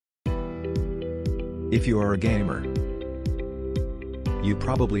If you are a gamer, you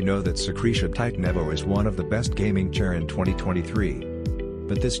probably know that Secretia Titan Evo is one of the best gaming chair in 2023.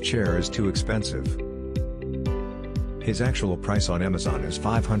 But this chair is too expensive. His actual price on Amazon is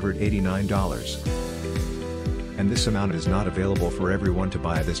 $589. And this amount is not available for everyone to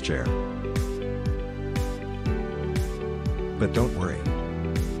buy this chair. But don't worry.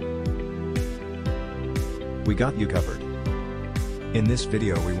 We got you covered. In this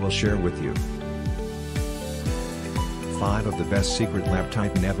video we will share with you 5 of the best Secret Lab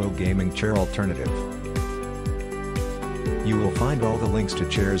Titan Evo gaming chair alternative. You will find all the links to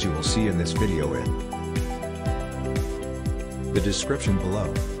chairs you will see in this video in the description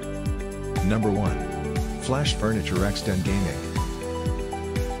below. Number 1. Flash Furniture Extend Gaming.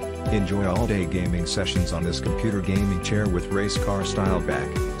 Enjoy all-day gaming sessions on this computer gaming chair with race car style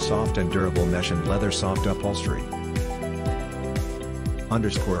back, soft and durable mesh and leather soft upholstery.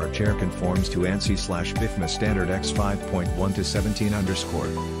 Our chair conforms to ANSI/BIFMA standard X5.1 to 17.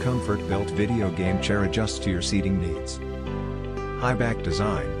 Comfort built video game chair adjusts to your seating needs. High back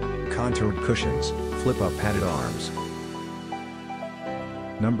design, contoured cushions, flip-up padded arms.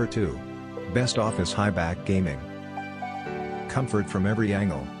 Number 2. Best Office High Back Gaming. Comfort from every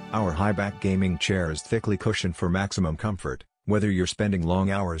angle, our high back gaming chair is thickly cushioned for maximum comfort, whether you're spending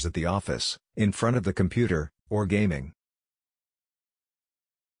long hours at the office, in front of the computer, or gaming.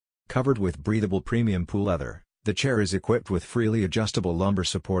 Covered with breathable premium pool leather, the chair is equipped with freely adjustable lumbar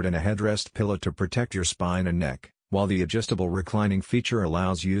support and a headrest pillow to protect your spine and neck, while the adjustable reclining feature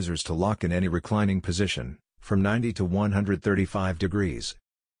allows users to lock in any reclining position, from 90 to 135 degrees.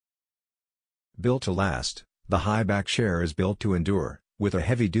 Built to last, the high back chair is built to endure, with a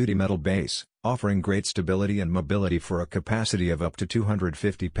heavy-duty metal base, offering great stability and mobility for a capacity of up to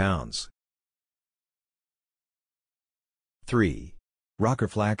 250 pounds. 3. Rocker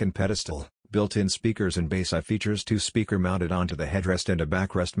Flack and Pedestal, built-in speakers and bass features 2 speaker mounted onto the headrest and a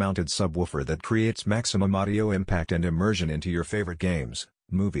backrest mounted subwoofer that creates maximum audio impact and immersion into your favorite games,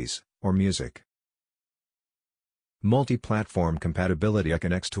 movies, or music. Multi-platform compatibility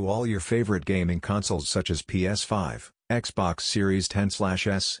connects to all your favorite gaming consoles such as PS5, Xbox Series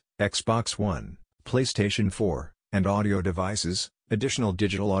X/S, Xbox One, PlayStation 4, and audio devices. Additional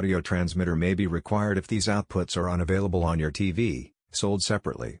digital audio transmitter may be required if these outputs are unavailable on your TV. Sold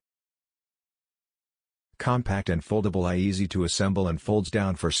separately. Compact and foldable, easy to assemble and folds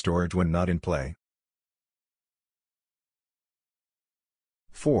down for storage when not in play.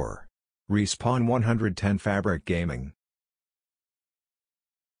 4. Respawn 110 Fabric Gaming.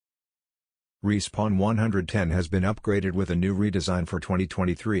 Respawn 110 has been upgraded with a new redesign for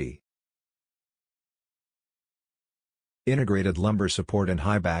 2023. Integrated lumbar support and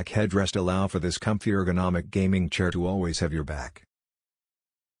high back headrest allow for this comfy ergonomic gaming chair to always have your back.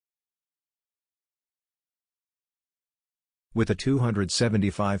 With a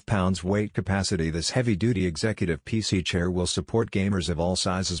 275 pounds weight capacity, this heavy-duty executive PC chair will support gamers of all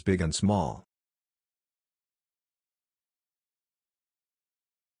sizes, big and small.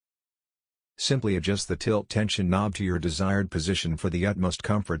 Simply adjust the tilt tension knob to your desired position for the utmost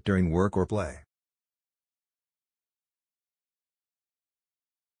comfort during work or play.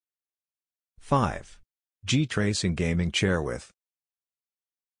 5. G-Tracing Gaming Chair with.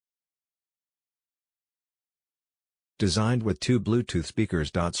 Designed with 2 Bluetooth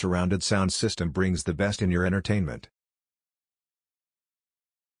speakers. Surrounded sound system brings the best in your entertainment.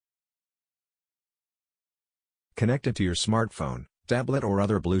 Connect it to your smartphone, tablet or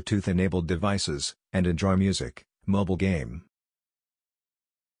other Bluetooth-enabled devices, and enjoy music, mobile game.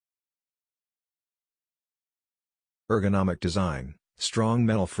 Ergonomic design, strong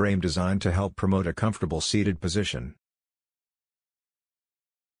metal frame designed to help promote a comfortable seated position.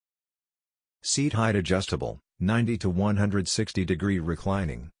 Seat height adjustable, 90 to 160 degree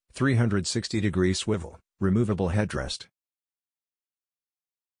reclining, 360 degree swivel, removable headrest.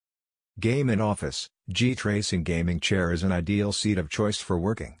 Game and office, G-Tracing Gaming Chair is an ideal seat of choice for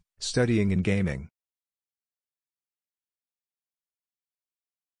working, studying and gaming.